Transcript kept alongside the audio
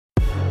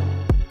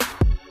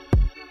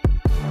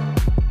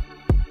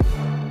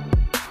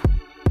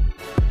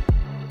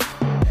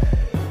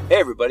Hey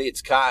everybody,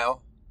 it's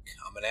Kyle,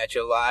 coming at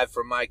you live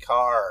from my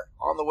car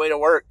on the way to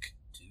work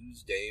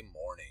Tuesday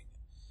morning.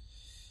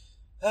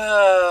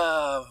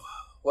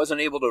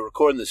 Wasn't able to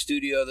record in the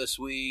studio this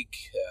week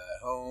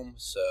at home,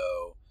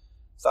 so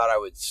thought I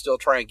would still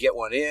try and get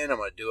one in. I'm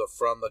going to do it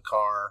from the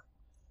car.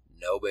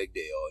 No big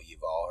deal.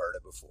 You've all heard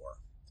it before.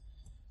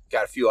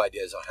 Got a few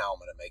ideas on how I'm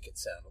going to make it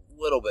sound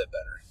a little bit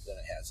better than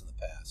it has in the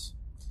past.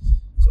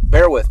 So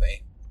bear with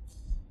me.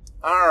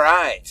 All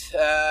right.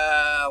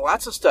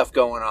 Lots of stuff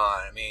going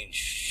on. I mean,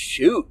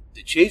 shoot.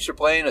 The Chiefs are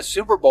playing a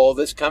Super Bowl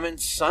this coming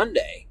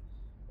Sunday,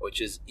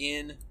 which is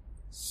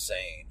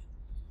insane.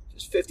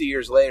 Just 50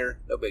 years later,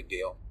 no big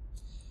deal.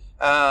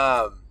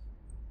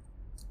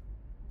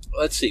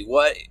 Let's see.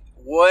 What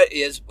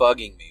is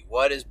bugging me?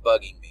 What is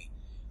bugging me?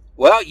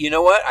 Well, you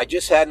know what? I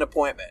just had an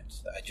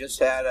appointment. I just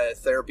had a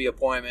therapy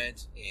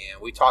appointment,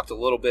 and we talked a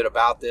little bit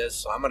about this,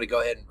 so I'm going to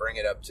go ahead and bring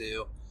it up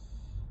too.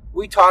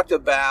 We talked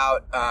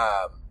about...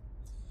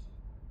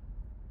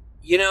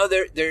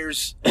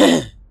 there's,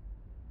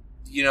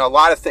 a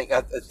lot of things,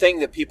 a thing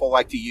that people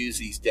like to use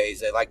these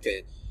days. There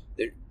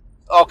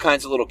all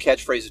kinds of little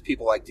catchphrases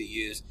people like to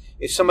use.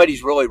 If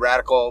somebody's really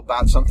radical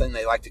about something,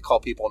 they like to call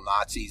people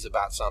Nazis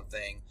about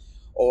something.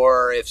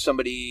 Or if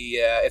somebody,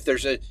 if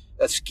there's a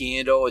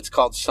scandal, it's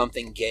called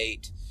something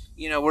gate.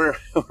 We're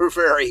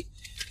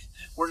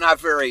not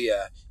very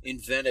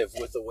inventive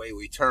with the way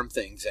we term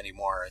things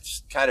anymore.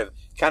 It's kind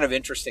of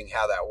interesting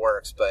how that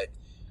works. But,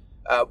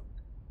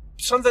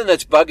 something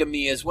that's bugging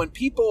me is when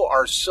people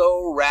are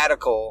so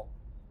radical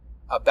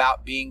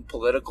about being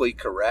politically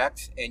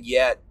correct, and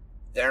yet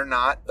they're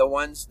not the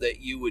ones that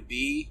you would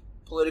be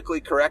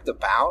politically correct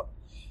about.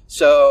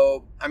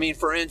 So, I mean,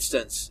 for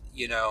instance,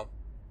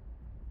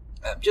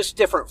 just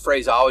different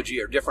phraseology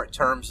or different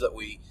terms that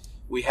we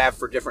have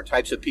for different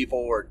types of people,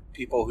 or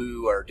people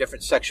who are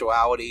different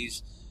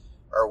sexualities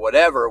or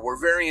whatever. We're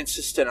very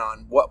insistent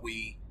on what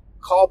we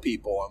call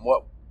people and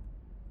what,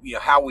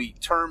 how we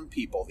term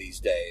people these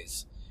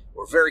days.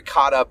 We're very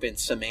caught up in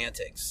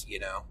semantics,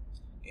 in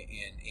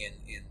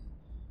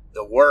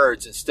the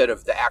words instead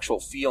of the actual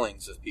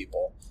feelings of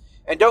people.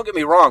 And don't get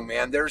me wrong,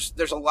 man, there's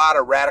a lot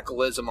of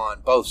radicalism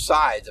on both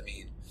sides. I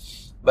mean,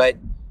 but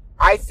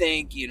I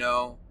think,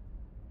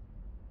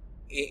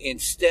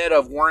 instead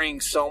of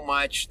worrying so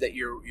much that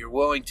you're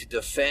willing to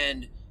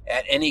defend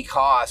at any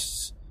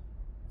costs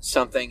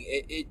something,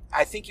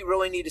 I think you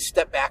really need to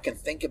step back and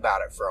think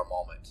about it for a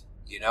moment.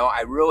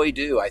 I really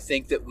do. I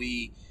think that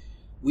we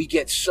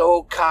get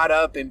so caught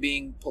up in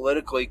being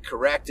politically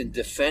correct and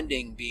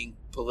defending being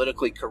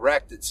politically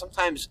correct that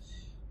sometimes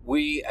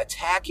we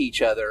attack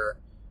each other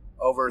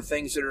over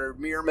things that are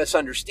mere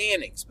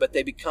misunderstandings, but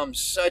they become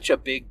such a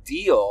big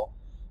deal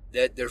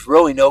that there's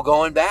really no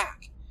going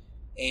back.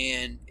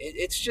 And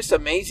it's just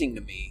amazing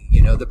to me,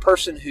 the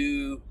person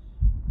who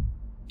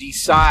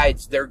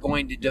decides they're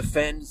going to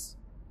defend,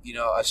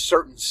 a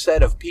certain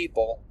set of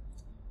people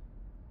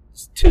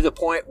to the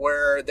point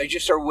where they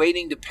just are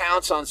waiting to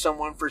pounce on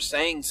someone for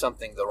saying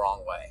something the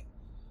wrong way.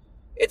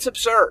 It's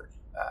absurd.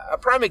 A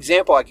prime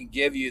example I can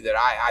give you that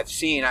I've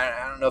seen,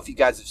 I don't know if you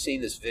guys have seen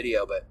this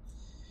video, but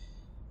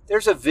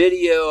there's a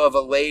video of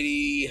a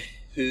lady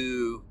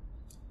who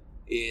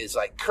is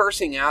like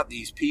cursing out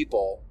these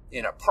people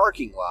in a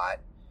parking lot,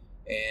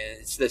 and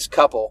it's this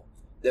couple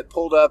that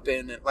pulled up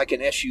in like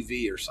an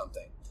SUV or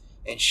something,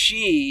 and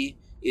she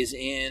is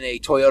in a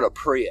Toyota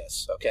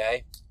Prius,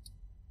 okay?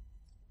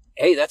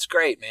 Hey, that's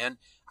great, man.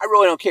 I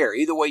really don't care.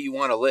 Either way you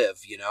want to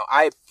live,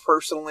 I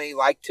personally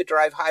like to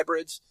drive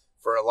hybrids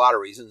for a lot of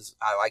reasons.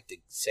 I like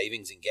the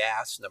savings in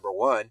gas, number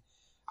one.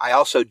 I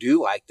also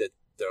do like that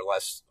they're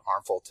less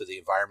harmful to the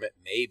environment,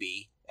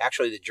 maybe.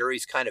 Actually, the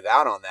jury's kind of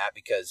out on that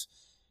because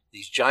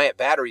these giant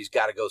batteries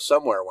got to go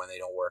somewhere when they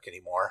don't work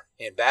anymore.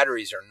 And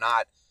batteries are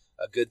not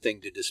a good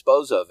thing to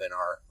dispose of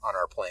on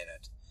our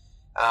planet.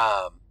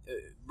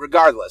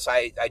 Regardless,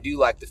 I do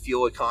like the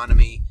fuel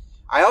economy.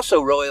 I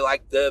also really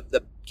like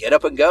the get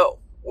up and go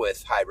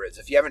with hybrids.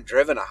 If you haven't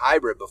driven a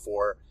hybrid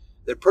before,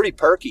 they're pretty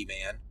perky,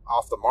 man,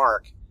 off the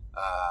mark.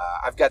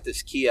 I've got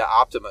this Kia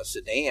Optima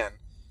sedan,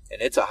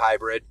 and it's a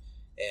hybrid,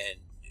 and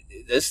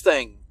this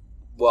thing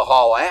will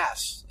haul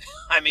ass.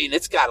 I mean,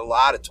 it's got a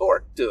lot of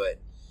torque to it,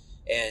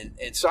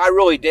 and so I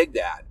really dig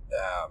that,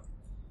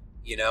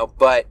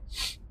 but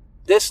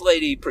this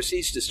lady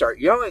proceeds to start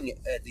yelling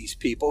at these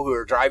people who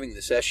are driving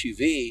this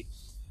SUV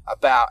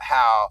about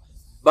how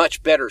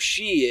much better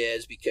she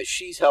is because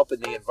she's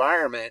helping the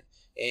environment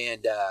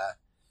and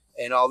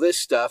all this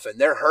stuff, and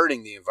they're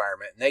hurting the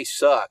environment and they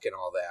suck and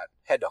all that.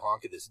 Had to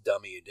honk at this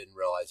dummy who didn't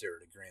realize they were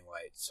at a green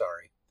light.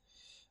 Sorry.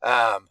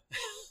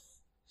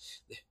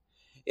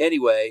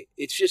 Anyway,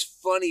 it's just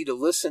funny to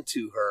listen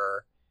to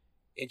her,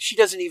 and she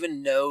doesn't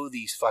even know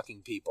these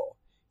fucking people.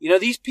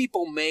 These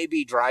people may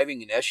be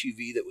driving an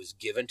SUV that was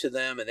given to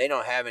them and they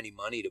don't have any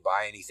money to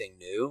buy anything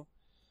new.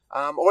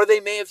 Or they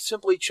may have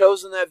simply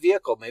chosen that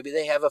vehicle. Maybe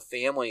they have a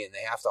family and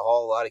they have to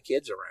haul a lot of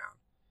kids around,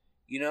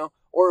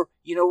 or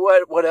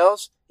what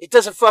else? It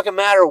doesn't fucking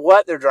matter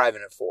what they're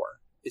driving it for.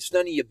 It's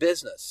none of your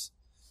business.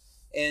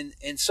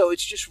 And so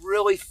it's just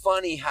really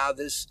funny how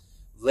this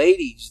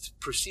lady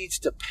proceeds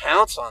to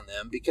pounce on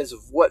them because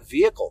of what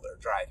vehicle they're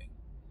driving.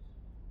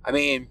 I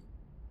mean,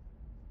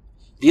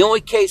 the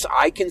only case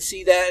I can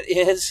see that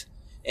is,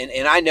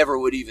 and I never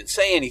would even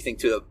say anything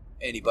to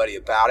anybody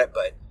about it,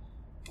 but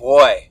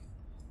boy,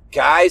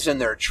 guys in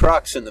their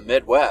trucks in the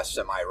Midwest,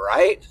 am I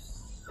right?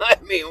 I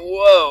mean,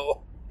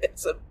 whoa,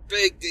 it's a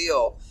big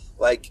deal.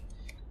 Like,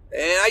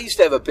 and I used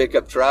to have a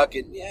pickup truck,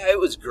 and yeah, it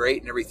was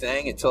great and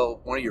everything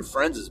until one of your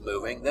friends is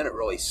moving. Then it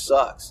really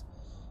sucks.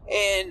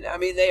 And, I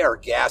mean, they are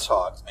gas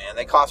hogs, man.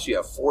 They cost you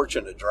a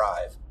fortune to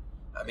drive.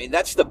 I mean,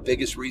 that's the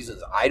biggest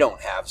reasons I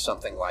don't have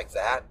something like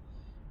that.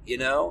 You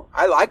know,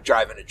 I like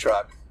driving a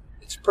truck.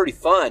 It's pretty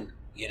fun,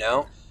 you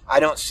know. I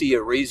don't see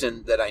a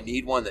reason that I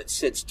need one that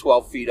sits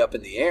 12 feet up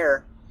in the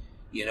air,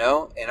 you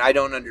know. And I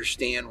don't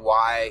understand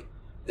why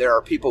there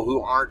are people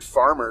who aren't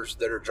farmers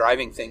that are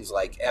driving things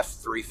like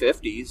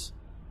F-350s,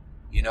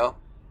 you know.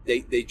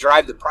 They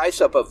drive the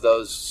price up of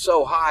those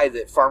so high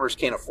that farmers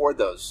can't afford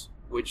those,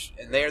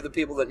 and they're the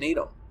people that need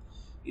them.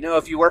 You know,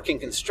 if you work in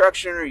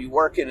construction or you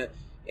work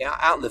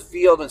out in the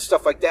field and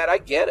stuff like that, I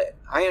get it.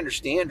 I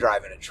understand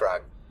driving a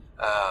truck.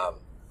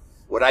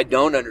 What I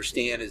don't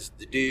understand is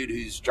the dude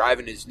who's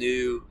driving his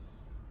new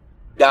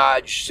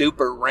Dodge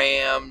Super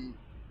Ram,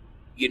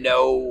 you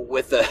know,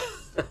 with the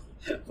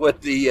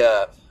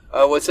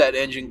what's that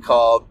engine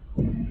called?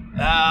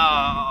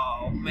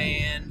 Oh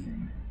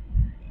man,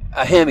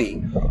 a Hemi.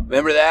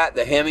 Remember that?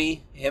 The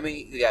Hemi.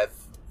 Yeah.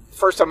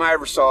 First time I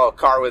ever saw a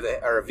car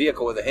or a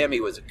vehicle with a Hemi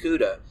was a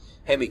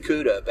Hemi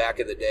Cuda back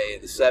in the day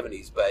in the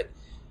 70s. But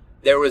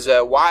there was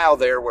a while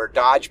there where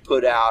Dodge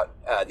put out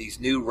these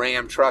new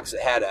Ram trucks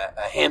that had a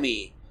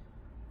Hemi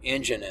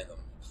engine in them.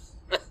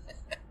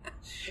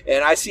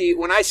 And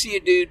when I see a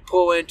dude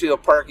pull into a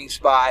parking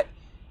spot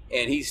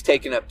and he's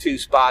taking up 2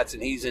 spots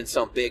and he's in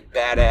some big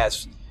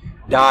badass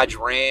Dodge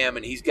Ram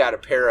and he's got a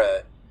pair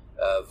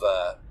of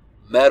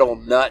metal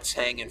nuts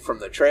hanging from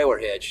the trailer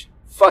hitch,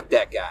 fuck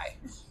that guy,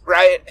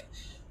 right?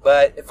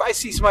 But if I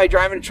see somebody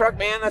driving a truck,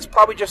 man, that's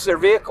probably just their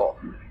vehicle,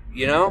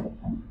 you know?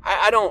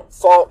 I don't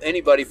fault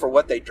anybody for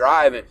what they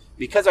drive, and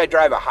because I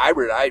drive a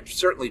hybrid, I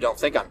certainly don't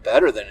think I'm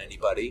better than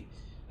anybody.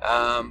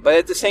 But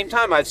at the same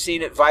time, I've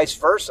seen it vice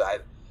versa.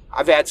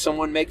 I've had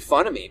someone make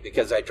fun of me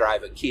because I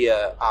drive a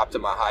Kia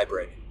Optima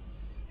hybrid.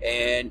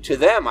 And to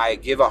them, I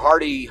give a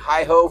hearty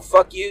hi-ho,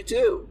 fuck you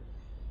too.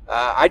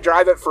 I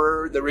drive it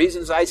for the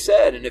reasons I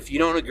said, and if you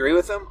don't agree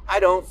with them, I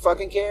don't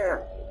fucking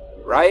care,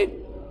 right?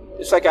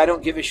 It's like I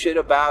don't give a shit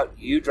about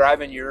you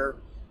driving your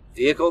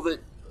vehicle that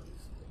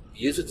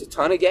uses a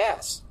ton of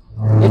gas.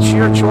 It's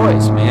your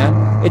choice,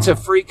 man. It's a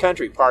free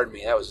country. Pardon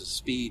me, that was a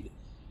speed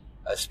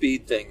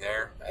thing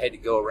there. I had to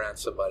go around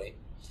somebody.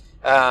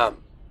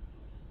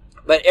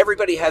 But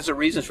everybody has their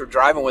reasons for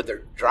driving what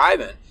they're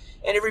driving,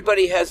 and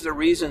everybody has their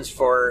reasons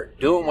for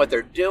doing what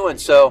they're doing.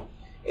 So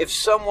if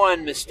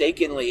someone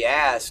mistakenly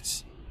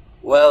asks,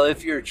 well,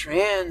 if you're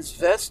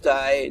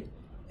transvestite,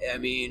 I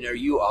mean, are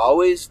you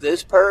always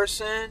this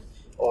person?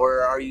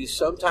 Or are you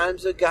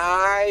sometimes a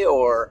guy?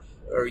 Or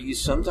are you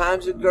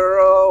sometimes a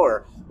girl?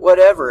 Or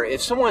whatever.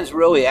 If someone's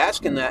really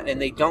asking that and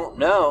they don't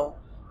know,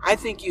 I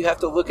think you have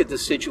to look at the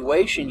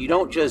situation. You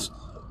don't just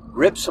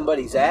rip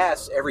somebody's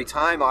ass every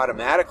time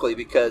automatically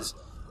because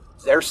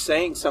they're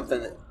saying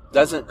something that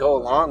doesn't go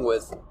along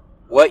with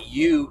what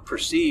you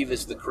perceive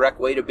as the correct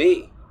way to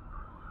be.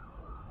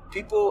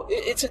 People,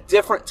 it's a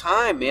different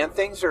time, man.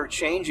 Things are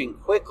changing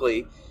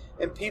quickly,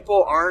 and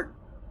people aren't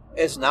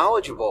as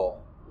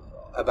knowledgeable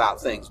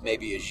about things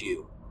maybe as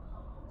you.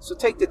 So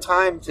take the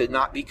time to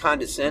not be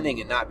condescending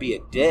and not be a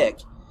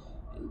dick,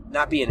 and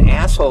not be an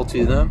asshole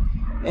to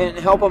them, and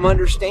help them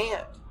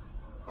understand.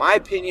 My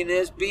opinion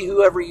is be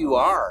whoever you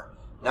are,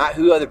 not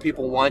who other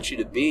people want you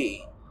to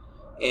be.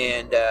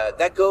 And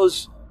that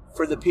goes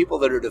for the people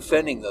that are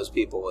defending those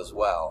people as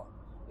well.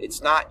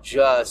 It's not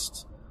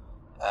just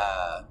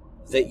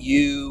that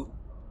you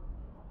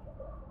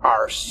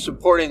are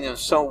supporting them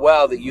so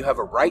well that you have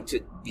a right to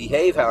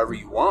behave however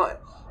you want.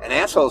 An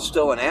asshole is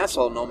still an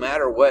asshole no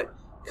matter what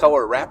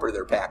color wrapper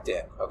they're packed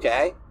in,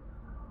 okay?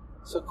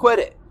 So quit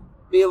it.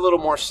 Be a little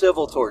more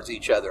civil towards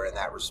each other in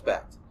that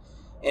respect.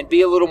 And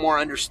be a little more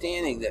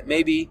understanding that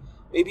maybe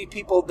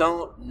people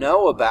don't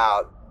know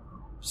about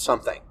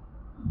something.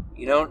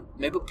 You know,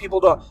 maybe people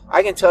don't.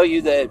 I can tell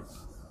you that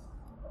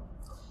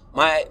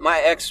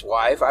my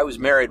ex-wife, I was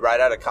married right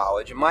out of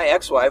college, and my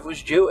ex-wife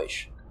was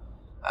Jewish.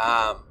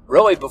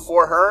 Really,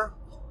 before her,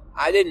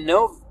 I didn't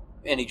know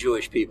any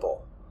Jewish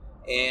people.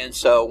 And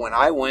so when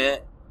I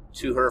went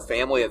to her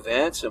family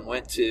events and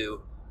went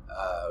to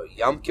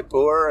Yom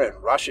Kippur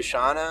and Rosh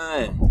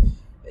Hashanah, and,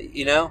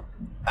 you know,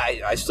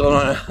 I still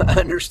don't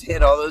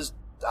understand all those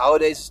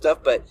holidays and stuff,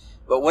 but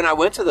when I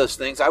went to those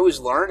things, I was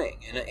learning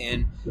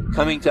and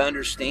coming to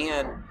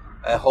understand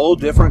a whole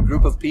different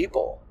group of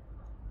people.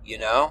 You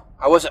know,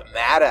 I wasn't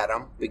mad at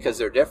them because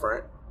they're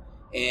different.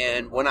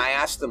 And when I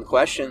asked them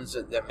questions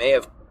that may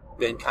have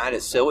been kind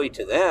of silly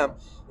to them,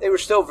 they were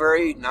still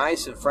very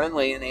nice and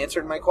friendly and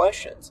answered my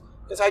questions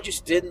because I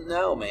just didn't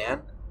know,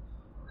 man.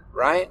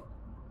 Right?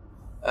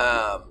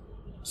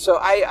 So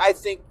I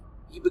think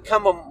you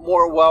become a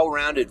more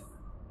well-rounded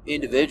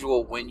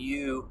individual when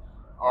you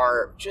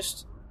are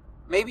just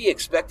maybe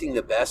expecting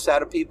the best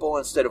out of people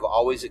instead of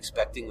always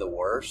expecting the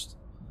worst.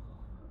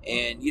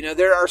 And,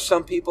 there are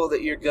some people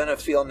that you're going to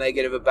feel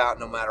negative about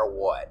no matter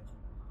what.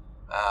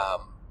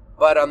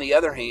 But on the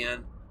other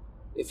hand,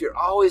 if you're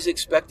always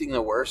expecting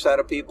the worst out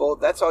of people,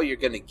 that's all you're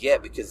going to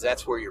get, because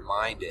that's where your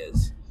mind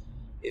is.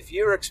 If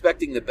you're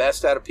expecting the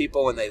best out of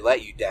people and they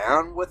let you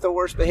down with the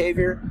worst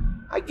behavior,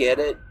 I get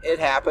it. It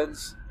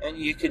happens. And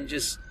you can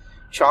just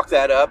chalk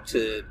that up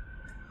to,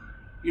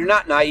 you're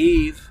not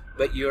naive,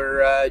 but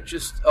you're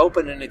just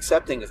open and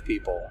accepting of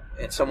people,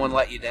 and someone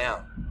let you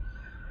down.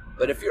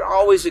 But if you're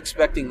always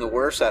expecting the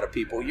worst out of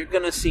people, you're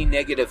going to see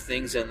negative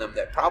things in them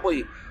that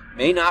probably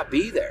may not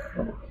be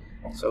there.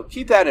 So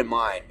keep that in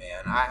mind,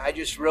 man. I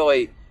just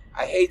really,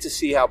 I hate to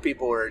see how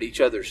people are at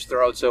each other's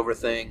throats over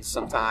things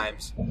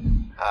sometimes.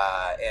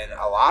 And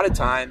a lot of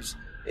times,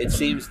 it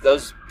seems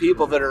those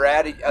people that are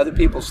at other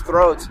people's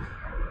throats,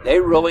 they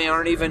really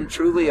aren't even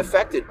truly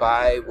affected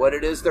by what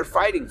it is they're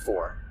fighting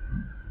for.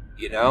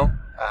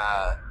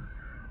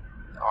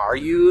 Are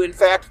you in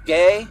fact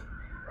gay?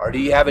 Or do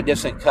you have a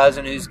distant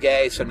cousin who's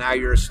gay, so now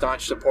you're a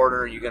staunch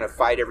supporter and you're going to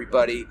fight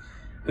everybody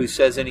who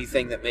says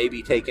anything that may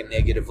be taken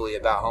negatively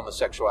about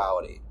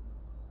homosexuality?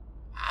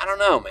 I don't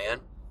know,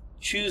 man.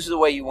 Choose the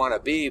way you want to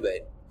be,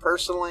 but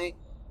personally,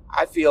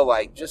 I feel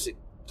like just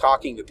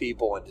talking to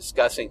people and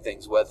discussing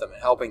things with them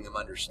and helping them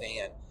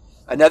understand.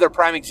 Another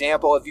prime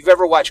example, if you've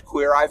ever watched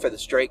Queer Eye for the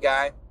Straight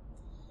Guy,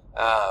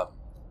 or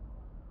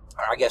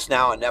I guess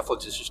now on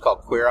Netflix it's just called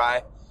Queer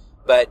Eye,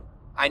 but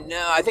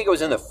I think it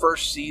was in the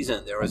first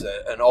season, there was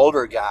an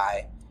older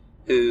guy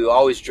who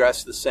always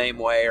dressed the same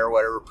way or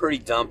whatever, pretty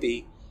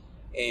dumpy,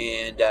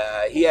 and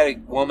he had a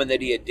woman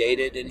that he had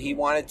dated, and he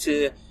wanted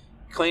to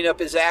clean up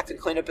his act and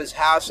clean up his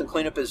house and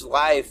clean up his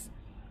life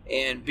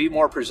and be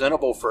more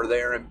presentable for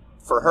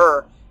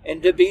her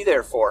and to be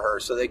there for her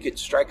so they could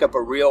strike up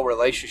a real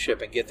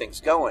relationship and get things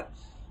going.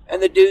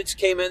 And the dudes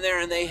came in there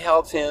and they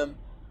helped him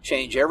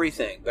change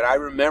everything. But I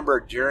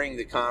remember during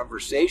the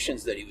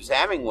conversations that he was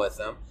having with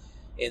them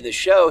in the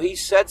show, he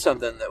said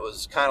something that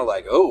was kind of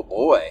like, oh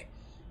boy,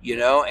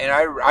 and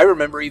I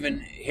remember even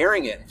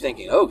hearing it and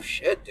thinking, oh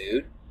shit,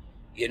 dude,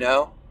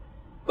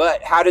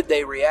 But how did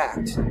they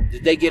react?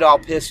 Did they get all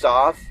pissed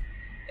off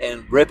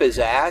and rip his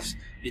ass?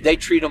 Did they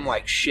treat him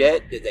like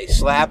shit? Did they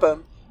slap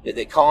him? Did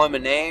they call him a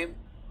name?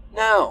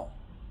 No.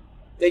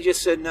 They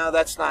just said, no,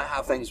 that's not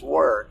how things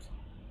work.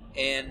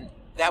 And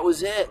that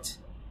was it.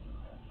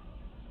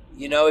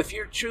 If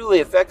you're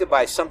truly affected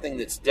by something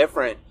that's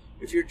different,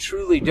 if you're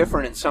truly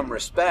different in some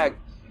respect,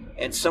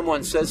 and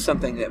someone says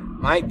something that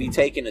might be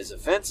taken as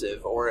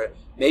offensive or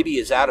maybe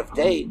is out of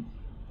date,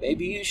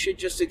 maybe you should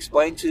just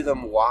explain to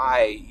them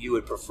why you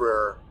would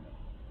prefer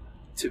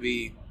to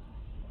be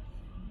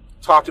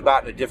talked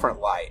about in a different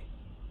light,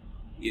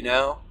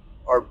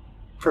 or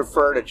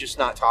prefer to just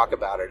not talk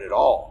about it at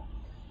all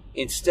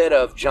instead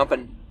of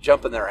jumping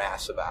their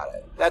ass about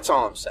it. That's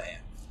all I'm saying.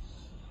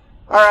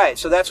 All right,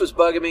 so that's what's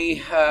bugging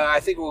me. I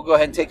think we'll go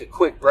ahead and take a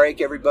quick break,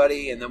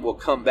 everybody, and then we'll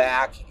come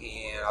back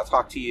and I'll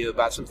talk to you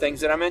about some things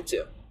that I'm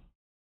into.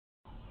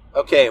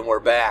 Okay, and we're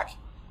back.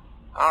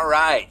 All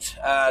right,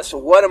 so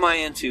what am I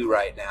into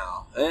right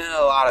now?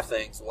 A lot of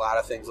things. On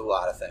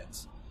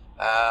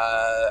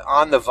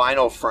the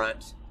vinyl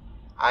front,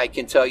 I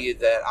can tell you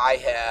that I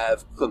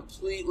have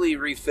completely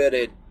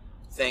refitted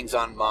things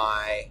on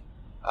my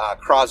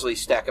Crosley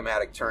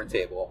Stack-O-Matic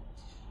turntable.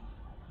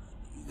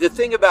 The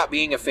thing about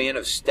being a fan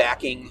of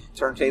stacking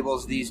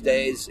turntables these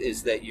days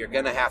is that you're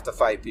going to have to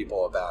fight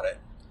people about it,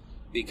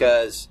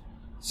 because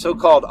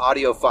so-called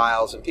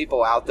audiophiles and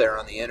people out there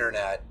on the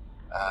internet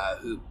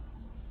who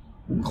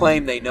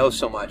claim they know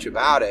so much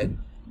about it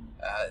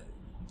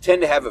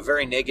tend to have a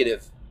very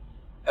negative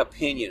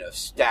opinion of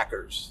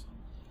stackers.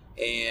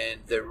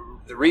 And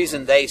the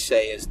reason they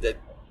say is that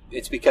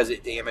it's because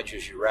it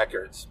damages your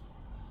records.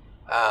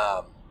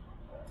 I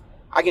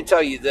can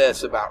tell you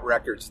this about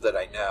records that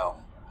I know.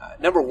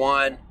 Number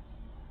one,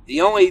 the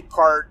only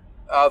part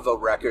of a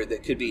record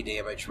that could be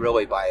damaged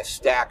really by a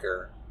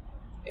stacker,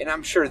 and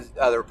I'm sure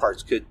other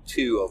parts could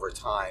too over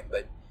time,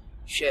 but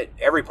shit,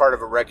 every part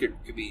of a record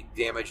could be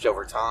damaged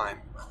over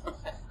time.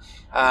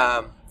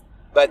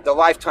 But the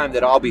lifetime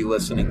that I'll be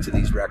listening to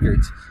these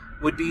records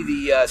would be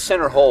the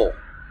center hole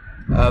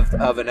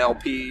of an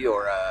LP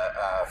or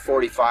a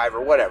 45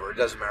 or whatever. It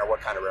doesn't matter what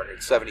kind of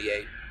record,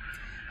 78.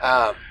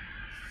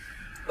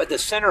 But the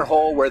center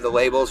hole where the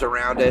label's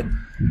around it,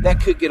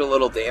 that could get a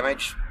little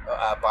damaged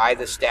by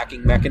the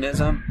stacking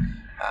mechanism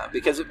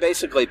because it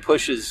basically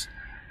pushes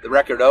the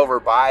record over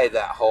by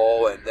that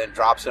hole and then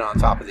drops it on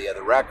top of the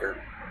other record,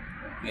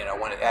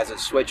 as it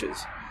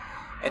switches.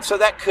 And so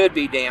that could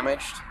be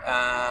damaged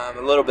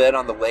a little bit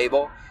on the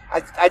label.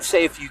 I'd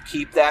say if you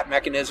keep that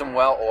mechanism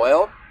well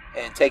oiled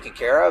and taken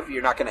care of,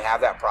 you're not going to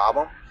have that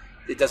problem.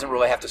 It doesn't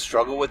really have to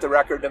struggle with the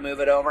record to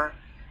move it over.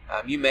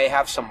 You may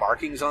have some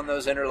markings on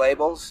those inner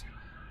labels,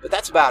 but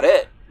that's about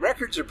it.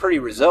 Records are pretty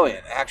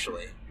resilient,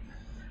 actually.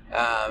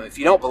 If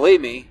you don't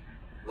believe me,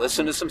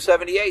 listen to some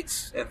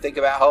 78s and think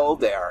about how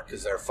old they are,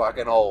 because they're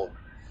fucking old.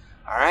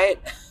 All right?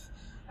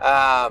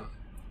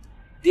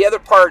 The other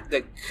part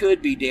that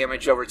could be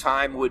damaged over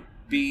time would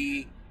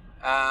be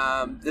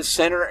the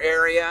center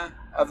area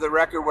of the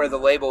record where the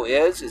label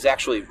is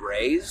actually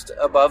raised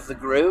above the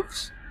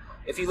grooves.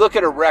 If you look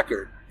at a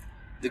record,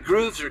 the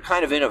grooves are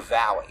kind of in a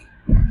valley.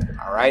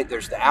 All right?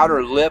 There's the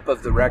outer lip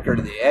of the record,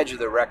 or the edge of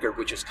the record,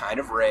 which is kind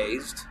of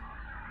raised.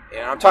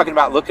 And I'm talking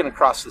about looking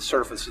across the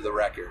surface of the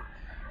record.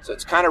 So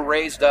it's kind of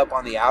raised up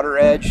on the outer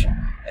edge,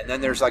 and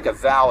then there's like a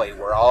valley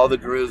where all the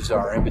grooves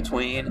are in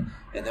between.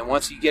 And then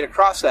once you get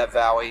across that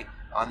valley,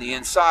 on the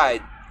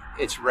inside,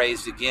 it's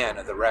raised again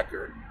of the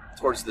record,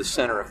 towards the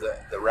center of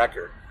the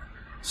record.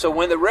 So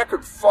when the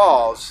record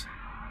falls,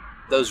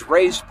 those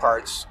raised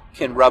parts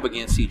can rub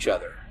against each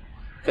other,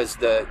 because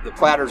the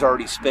platter's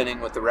already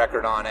spinning with the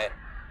record on it.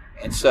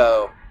 And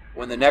so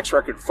when the next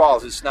record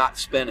falls, it's not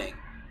spinning.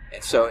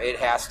 And so it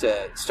has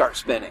to start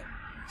spinning.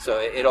 So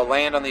it'll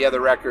land on the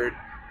other record,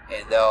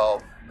 and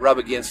they'll rub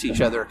against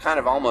each other, kind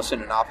of almost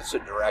in an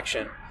opposite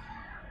direction.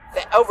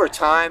 Over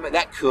time,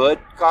 that could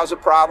cause a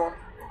problem.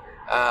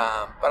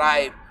 But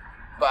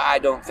I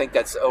don't think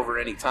that's over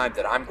any time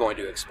that I'm going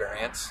to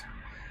experience.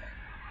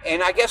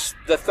 And I guess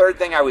the third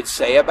thing I would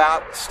say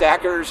about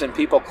stackers and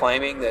people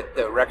claiming that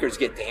the records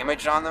get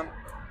damaged on them,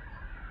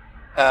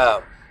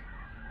 how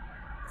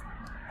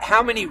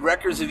many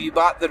records have you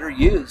bought that are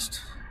used,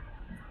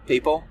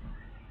 people?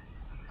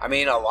 I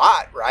mean, a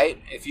lot,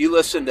 right? If you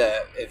listen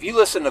to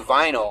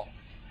vinyl,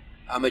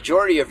 a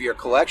majority of your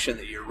collection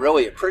that you're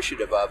really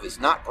appreciative of is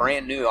not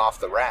brand new off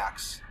the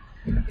racks.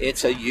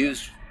 It's a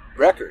used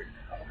record.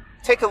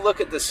 Take a look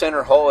at the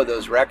center hole of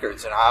those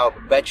records, and I'll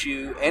bet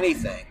you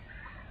anything,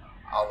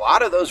 a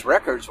lot of those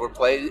records were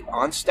played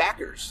on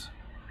stackers,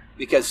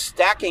 because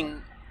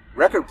stacking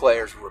record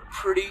players were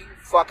pretty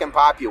fucking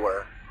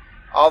popular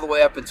all the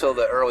way up until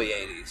the early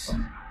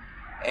 80s.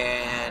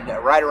 And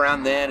right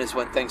around then is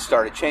when things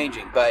started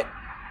changing. But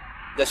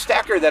the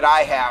stacker that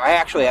I have, I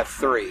actually have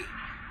three,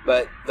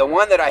 but the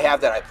one that I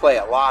have that I play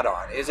a lot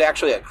on is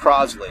actually a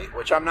Crosley,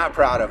 which I'm not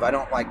proud of. I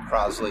don't like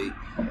Crosley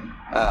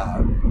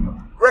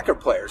record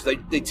players.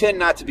 They tend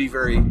not to be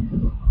very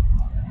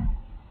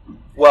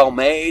well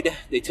made.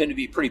 They tend to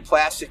be pretty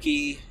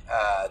plasticky.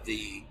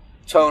 The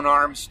tone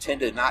arms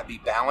tend to not be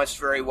balanced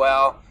very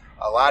well.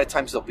 A lot of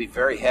times they'll be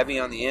very heavy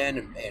on the end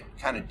and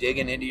kind of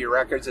digging into your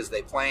records as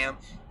they play them.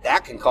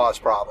 That can cause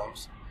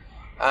problems.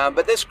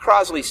 But this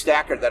Crosley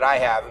stacker that I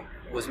have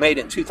was made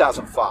in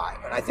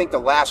 2005, and I think the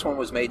last one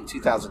was made in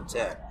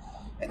 2010,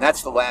 and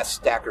that's the last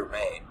stacker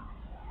made.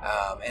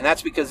 And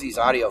that's because these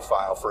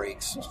audiophile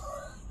freaks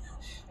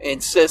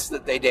insist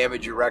that they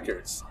damage your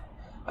records.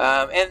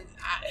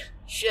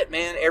 Shit,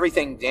 man,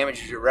 everything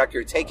damages your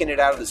record. Taking it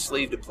out of the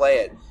sleeve to play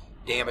it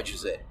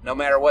damages it, no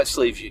matter what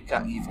sleeves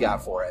you've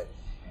got for it.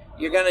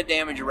 You're going to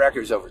damage your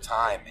records over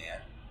time, man.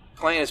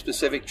 Playing a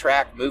specific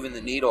track, moving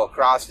the needle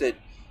across it,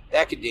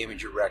 that could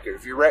damage your record.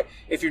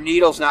 If your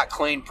needle's not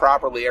cleaned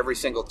properly every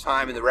single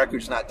time and the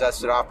record's not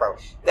dusted off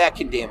properly, that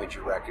can damage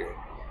your record.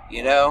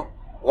 You know?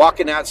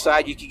 Walking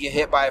outside, you could get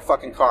hit by a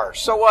fucking car.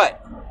 So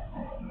what?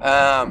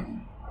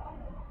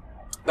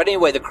 But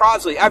anyway, the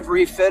Crosley, I've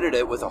refitted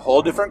it with a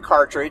whole different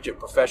cartridge, a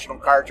professional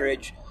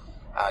cartridge.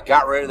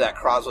 Got rid of that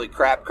Crosley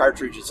crap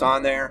cartridge that's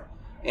on there.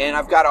 And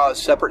I've got a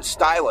separate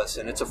stylus,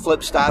 and it's a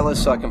flip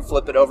stylus, so I can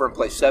flip it over and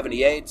play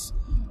 78s,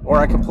 or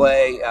I can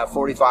play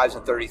 45s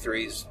and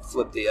 33s,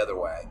 flip the other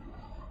way.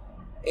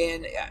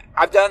 And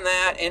I've done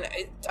that, and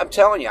I'm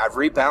telling you, I've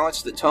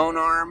rebalanced the tone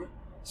arm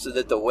so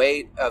that the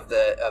weight of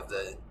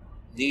the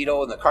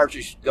needle and the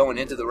cartridge going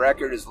into the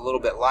record is a little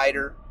bit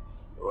lighter,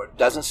 or it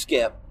doesn't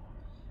skip.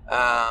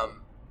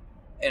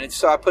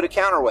 So I put a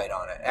counterweight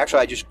on it.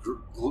 Actually, I just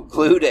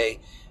glued a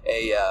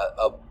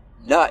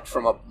nut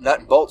from a nut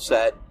and bolt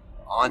set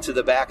onto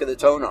the back of the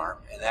tone arm,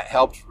 and that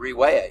helped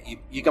reweigh it.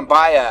 You can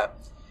buy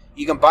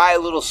a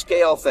little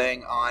scale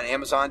thing on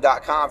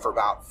Amazon.com for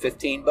about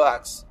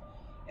 $15,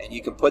 and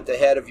you can put the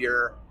head of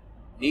your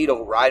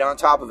needle right on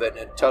top of it,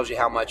 and it tells you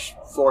how much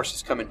force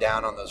is coming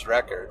down on those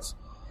records.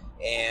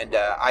 And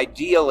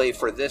ideally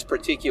for this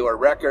particular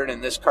record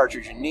and this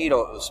cartridge and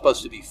needle, it was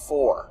supposed to be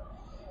 4.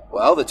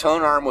 Well, the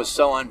tone arm was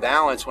so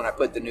unbalanced when I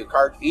put the new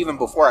cartridge, even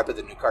before I put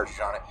the new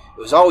cartridge on it,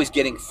 it was always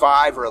getting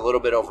 5 or a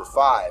little bit over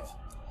 5.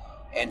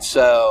 And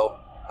so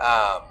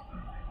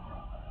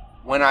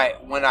when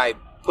I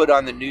put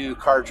on the new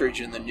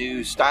cartridge and the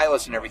new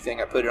stylus and everything,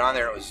 I put it on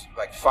there, it was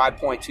like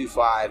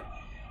 5.25.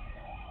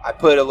 I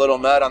put a little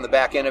nut on the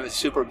back end of it,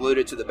 super glued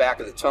it to the back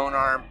of the tone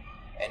arm,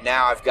 and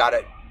now I've got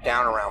it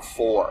down around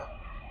 4.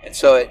 And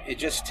so it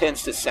just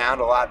tends to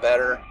sound a lot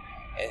better.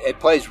 It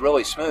plays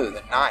really smooth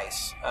and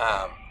nice.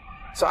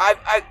 So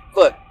I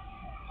look,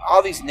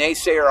 all these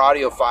naysayer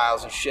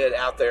audiophiles and shit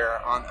out there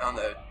on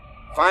the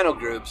vinyl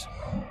groups,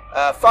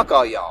 fuck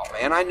all y'all,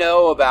 man. I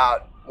know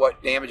about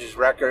what damages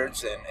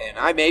records, and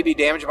I may be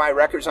damaging my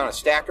records on a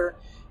stacker,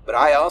 but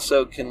I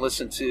also can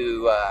listen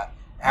to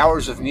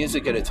hours of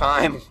music at a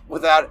time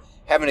without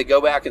having to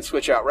go back and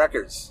switch out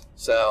records.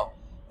 So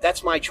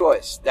that's my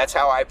choice. That's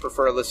how I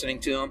prefer listening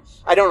to them.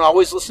 I don't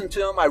always listen to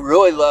them. I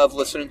really love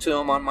listening to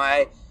them on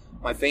my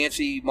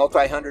fancy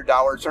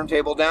multi-$100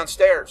 turntable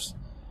downstairs,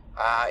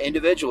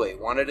 individually,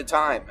 one at a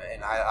time.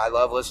 And I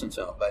love listening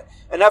to them. But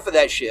enough of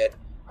that shit.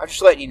 I'm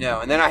just letting you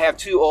know. And then I have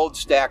two old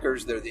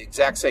stackers. They're the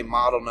exact same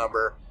model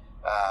number.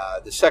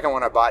 The second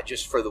one I bought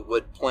just for the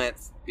wood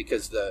plinth,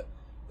 because the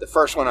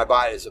first one I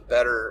bought is a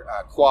better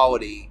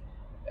quality.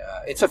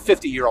 It's a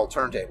 50-year-old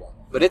turntable,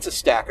 but it's a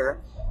stacker.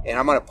 And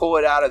I'm going to pull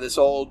it out of this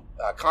old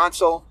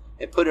console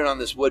and put it on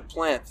this wood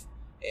plinth.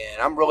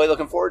 And I'm really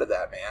looking forward to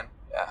that, man.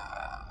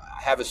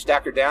 I have a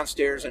stacker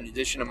downstairs in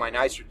addition to my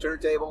nicer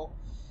turntable.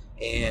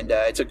 And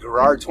it's a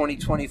Garrard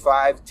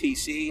 2025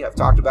 TC. I've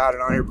talked about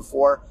it on here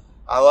before.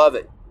 I love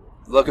it.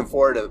 Looking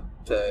forward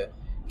to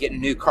getting a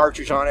new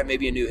cartridge on it,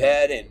 maybe a new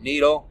head and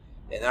needle.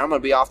 And then I'm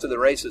going to be off to the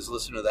races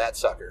listening to that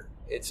sucker.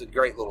 It's a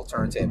great little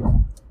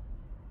turntable.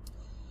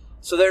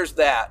 So there's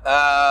that.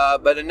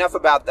 But enough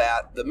about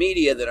that. The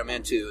media that I'm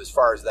into as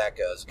far as that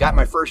goes. Got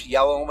my first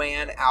Yellow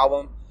Man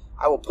album.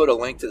 I will put a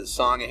link to the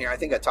song in here. I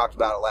think I talked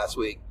about it last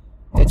week.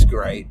 It's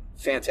great.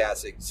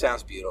 Fantastic.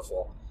 Sounds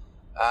beautiful.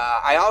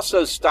 I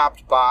also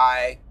stopped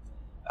by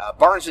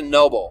Barnes &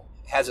 Noble.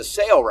 Has a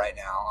sale right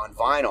now on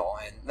vinyl.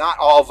 And not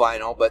all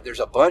vinyl, but there's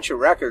a bunch of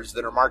records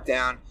that are marked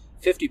down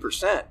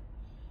 50%.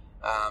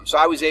 So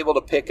I was able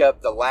to pick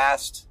up the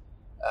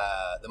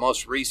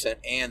most recent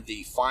and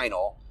the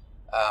final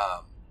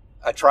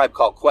A Tribe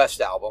Called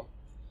Quest album,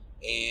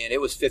 and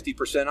it was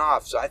 50%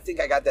 off. So I think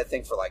I got that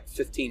thing for like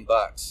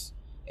 $15,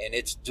 and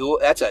it's dual.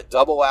 That's a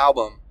double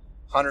album,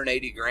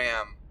 180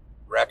 gram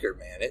record,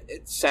 man.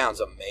 It sounds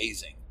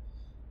amazing,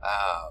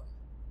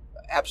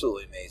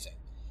 absolutely amazing.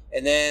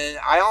 And then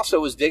I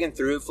also was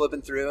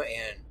flipping through,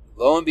 and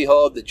lo and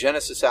behold, the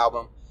Genesis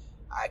album.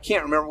 I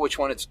can't remember which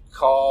one it's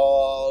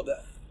called.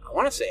 I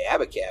want to say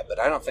Abacab, but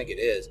I don't think it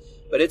is.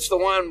 But it's the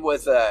one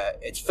with,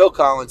 it's Phil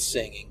Collins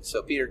singing,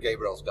 so Peter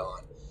Gabriel's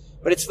gone.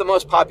 But it's the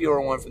most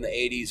popular one from the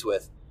 80s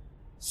with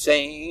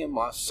Sing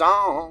My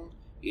Song,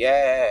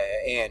 yeah,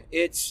 and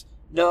it's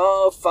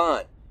no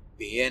fun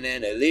being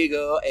an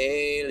illegal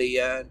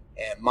alien,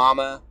 and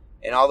Mama,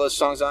 and all those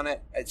songs on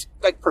it. It's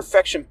like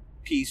perfection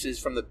pieces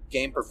from the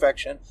game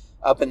Perfection,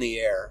 Up in the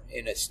Air,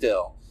 in it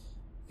still.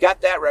 Got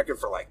that record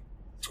for like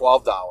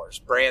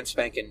 $12, brand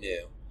spanking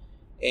new.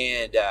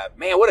 And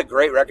man, what a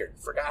great record!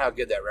 Forgot how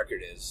good that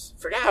record is.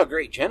 Forgot how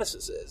great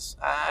Genesis is.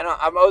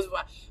 I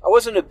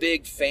wasn't a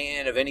big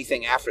fan of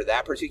anything after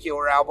that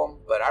particular album,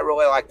 but I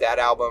really like that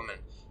album,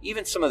 and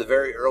even some of the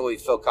very early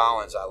Phil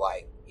Collins I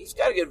like. He's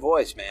got a good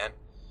voice, man.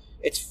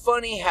 It's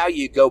funny how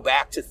you go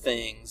back to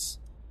things.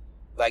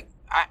 Like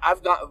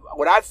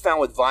what I've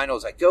found with vinyl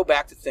is I go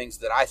back to things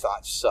that I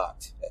thought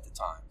sucked at the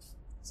time.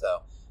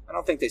 So I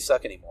don't think they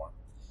suck anymore.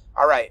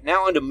 All right,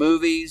 now on to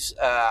movies.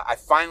 I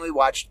finally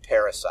watched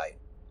Parasite.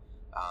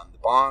 The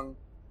Bong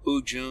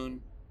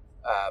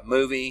Joon-ho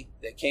movie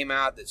that came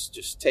out that's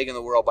just taken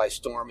the world by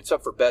storm. It's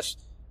up for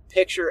Best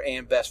Picture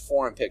and Best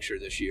Foreign Picture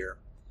this year.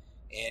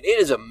 And it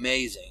is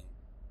amazing.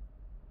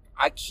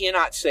 I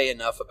cannot say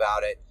enough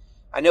about it.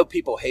 I know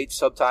people hate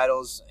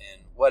subtitles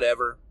and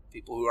whatever.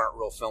 People who aren't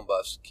real film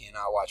buffs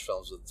cannot watch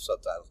films with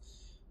subtitles.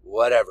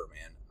 Whatever,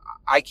 man.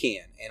 I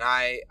can. And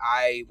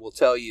I will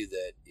tell you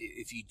that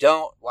if you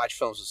don't watch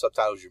films with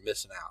subtitles, you're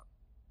missing out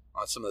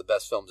on some of the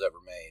best films ever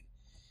made.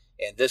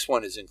 And this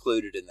one is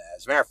included in that.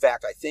 As a matter of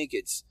fact, I think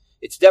it's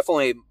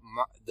definitely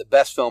the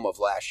best film of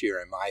last year,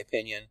 in my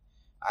opinion.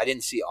 I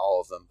didn't see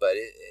all of them, but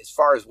as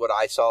far as what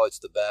I saw, it's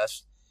the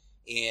best.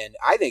 And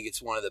I think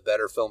it's one of the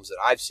better films that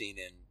I've seen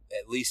in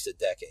at least a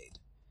decade.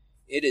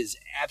 It is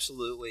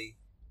absolutely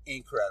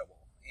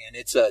incredible. And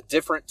it's a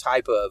different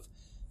type of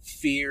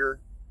fear,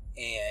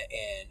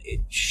 and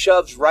it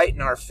shoves right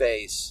in our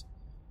face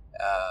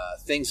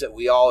things that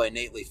we all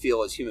innately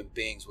feel as human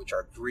beings, which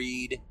are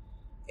greed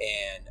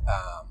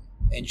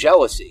and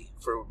jealousy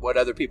for what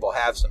other people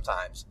have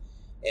sometimes.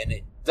 And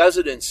it does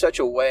it in such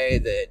a way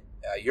that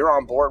you're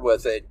on board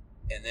with it,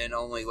 and then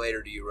only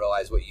later do you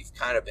realize what you've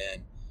kind of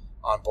been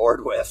on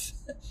board with.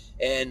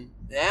 And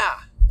yeah,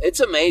 it's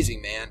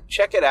amazing, man.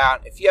 Check it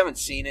out. If you haven't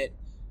seen it,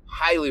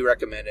 highly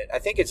recommend it. I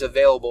think it's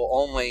available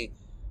only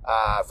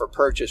for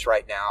purchase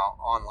right now,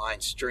 online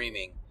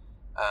streaming.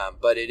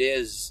 But it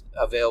is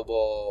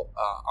available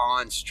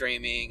on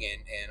streaming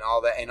and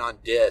all that, and on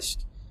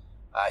disc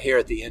here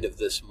at the end of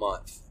this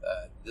month.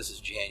 This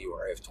is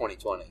January of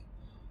 2020.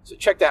 So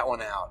check that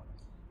one out.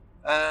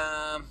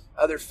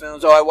 Other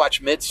films. I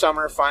watched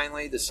Midsummer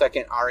finally, the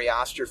second Ari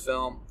Aster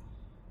film.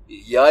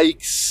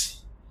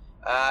 Yikes.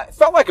 It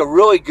felt like a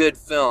really good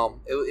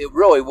film. It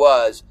really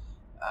was.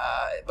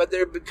 But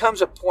there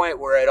becomes a point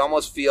where it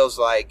almost feels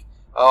like,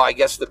 I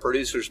guess the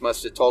producers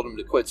must have told him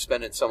to quit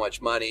spending so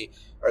much money,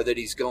 or that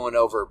he's going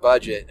over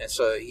budget. And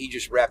so he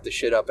just wrapped the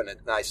shit up in a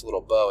nice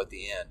little bow at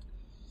the end.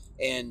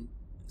 And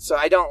so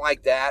I don't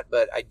like that,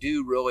 but I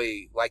do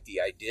really like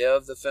the idea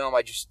of the film.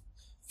 I just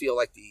feel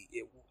like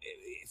it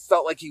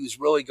felt like he was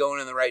really going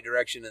in the right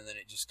direction, and then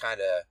it just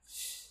kind of,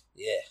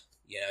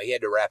 he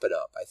had to wrap it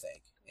up, I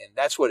think. And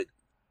that's what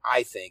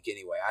I think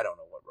anyway. I don't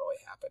know what really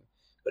really happen.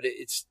 But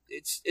it's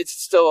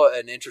still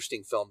an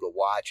interesting film to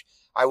watch.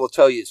 I will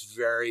tell you, it's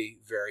very,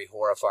 very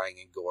horrifying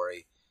and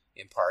gory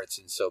in parts,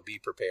 and so be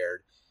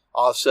prepared.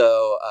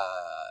 Also,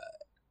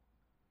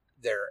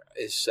 there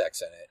is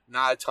sex in it.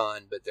 Not a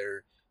ton, but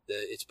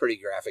it's pretty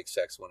graphic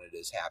sex when it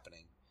is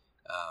happening.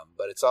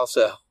 But it's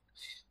also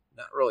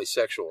not really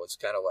sexual. It's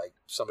kind of like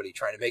somebody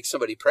trying to make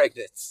somebody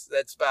pregnant.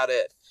 That's about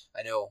it.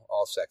 I know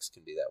all sex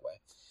can be that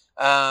way.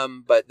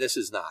 But this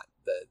is not.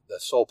 The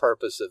sole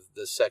purpose of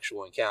this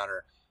sexual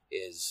encounter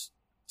is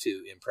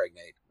to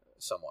impregnate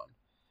someone.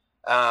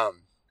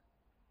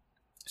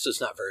 So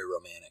it's not very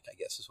romantic, I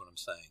guess is what I'm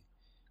saying.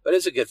 But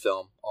it's a good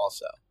film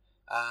also.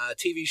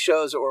 TV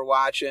shows that we're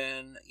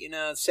watching,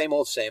 same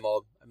old, same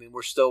old. I mean,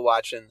 we're still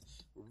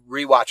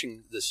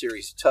rewatching the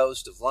series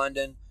Toast of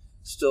London.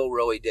 Still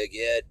really dig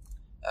it.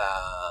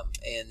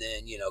 And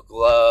then,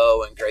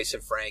 Glow and Grace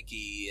and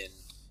Frankie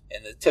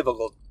and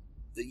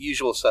the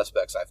usual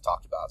suspects I've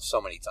talked about so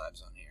many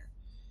times on here.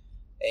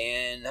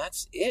 And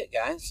that's it,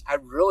 guys. I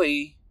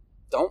really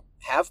don't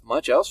have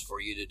much else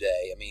for you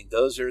today. I mean,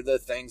 those are the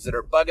things that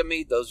are bugging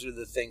me. Those are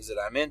the things that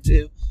I'm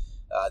into.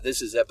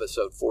 This is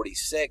episode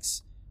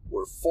 46.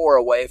 We're 4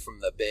 away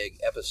from the big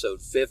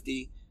episode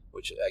 50,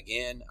 which,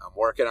 again, I'm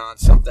working on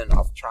something.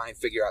 I'll try and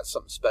figure out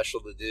something special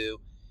to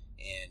do,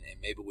 and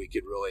maybe we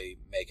could really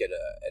make it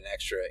an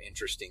extra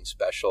interesting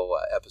special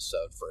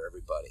episode for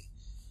everybody.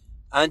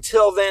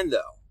 Until then,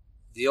 though,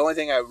 the only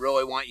thing I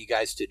really want you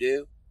guys to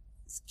do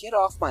is get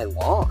off my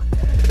lawn.